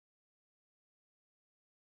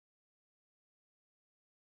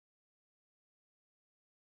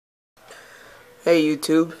Hey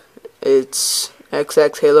YouTube, it's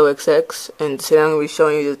XX Halo XX, and today I'm going to be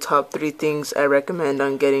showing you the top 3 things I recommend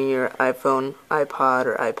on getting your iPhone, iPod,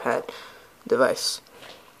 or iPad device.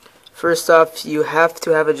 First off, you have to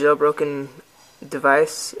have a jailbroken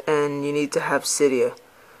device, and you need to have Cydia.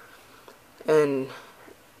 And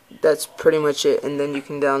that's pretty much it, and then you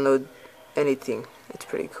can download anything. It's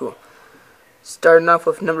pretty cool. Starting off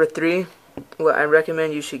with number 3, what I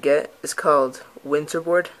recommend you should get is called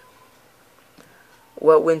Winterboard.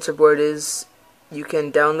 What Winterboard is, you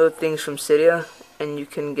can download things from Cydia, and you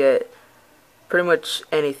can get pretty much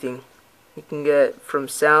anything. You can get from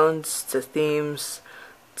sounds to themes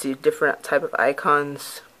to different type of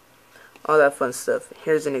icons, all that fun stuff.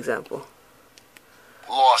 Here's an example.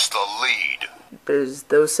 Lost the lead. There's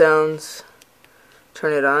those sounds.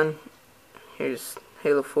 Turn it on. Here's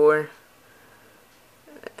Halo 4.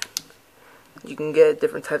 You can get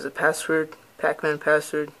different types of password, Pac-Man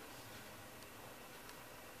password.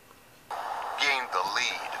 Gained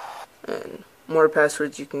the lead. And more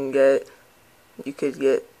passwords you can get. You could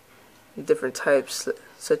get different types,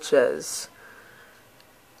 such as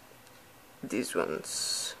these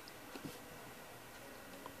ones.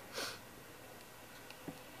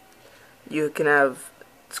 You can have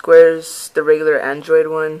squares, the regular Android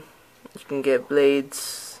one. You can get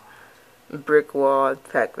blades, brick wall,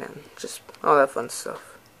 Pac-Man, just all that fun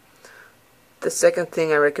stuff. The second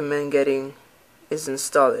thing I recommend getting is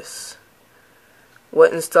Installous.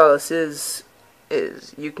 What Installous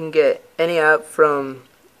is you can get any app from,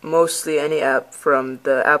 mostly any app from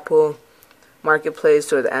the Apple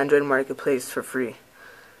Marketplace or the Android Marketplace for free.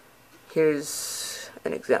 Here's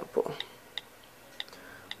an example.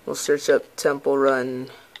 We'll search up Temple Run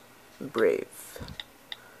Brave.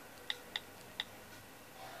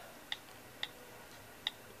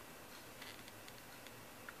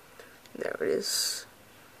 There it is.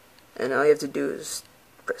 And all you have to do is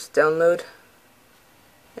press download.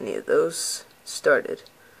 Any of those started.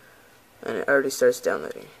 And it already starts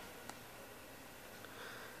downloading.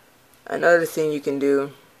 Another thing you can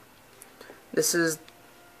do, this is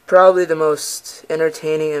probably the most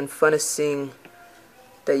entertaining and funnest thing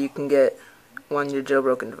that you can get on your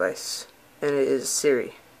jailbroken device, and it is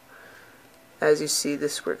Siri. As you see,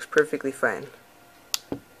 this works perfectly fine.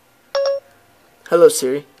 Hello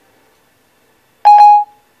Siri.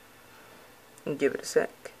 And give it a sec.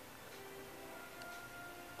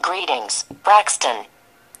 Greetings, Braxton.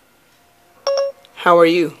 How are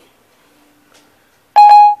you?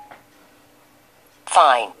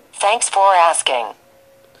 Fine, thanks for asking.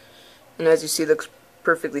 And as you see, it looks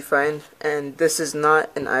perfectly fine. And this is not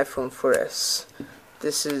an iPhone 4S.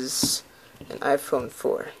 This is an iPhone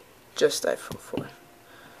 4. Just iPhone 4.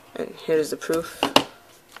 And here's the proof.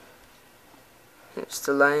 Here's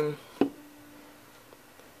the line.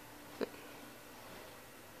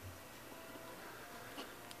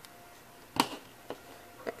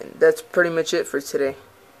 And that's pretty much it for today.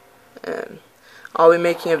 I'll be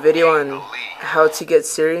making a video on how to get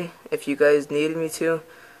Siri. If you guys needed me to,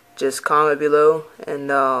 just comment below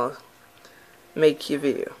and I'll make you a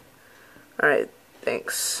video. Alright,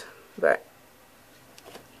 thanks. Bye.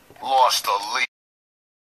 Lost the lead.